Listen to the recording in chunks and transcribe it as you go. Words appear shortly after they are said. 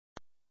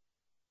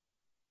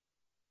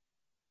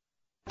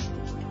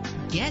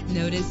Get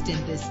noticed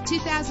in this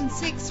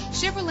 2006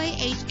 Chevrolet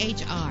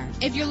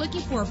HHR. If you're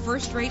looking for a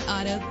first-rate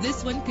auto,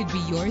 this one could be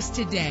yours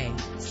today.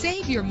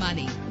 Save your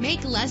money.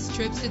 Make less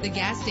trips to the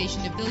gas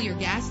station to fill your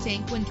gas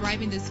tank when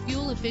driving this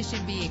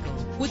fuel-efficient vehicle.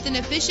 With an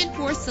efficient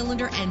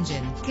 4-cylinder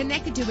engine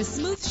connected to a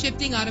smooth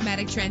shifting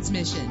automatic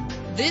transmission,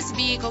 this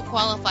vehicle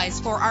qualifies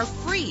for our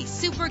free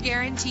Super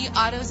Guarantee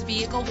Autos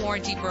Vehicle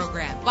Warranty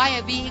Program. Buy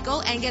a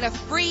vehicle and get a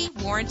free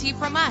warranty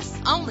from us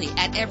only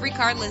at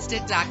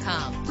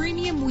everycarlisted.com.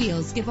 Premium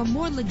wheels give a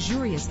more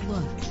luxurious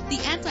look. The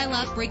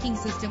anti-lock braking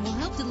system will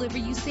help deliver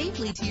you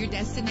safely to your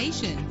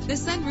destination. The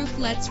sunroof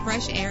lets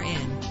fresh air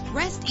in.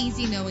 Rest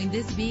easy knowing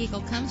this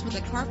vehicle comes with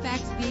a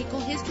Carfax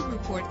Vehicle History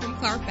Report from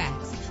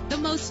Carfax, the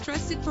most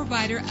trusted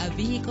provider of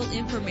vehicle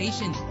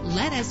information.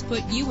 Let us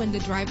put you in the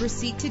driver's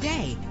seat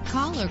today.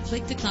 Call or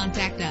click to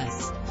contact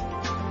us.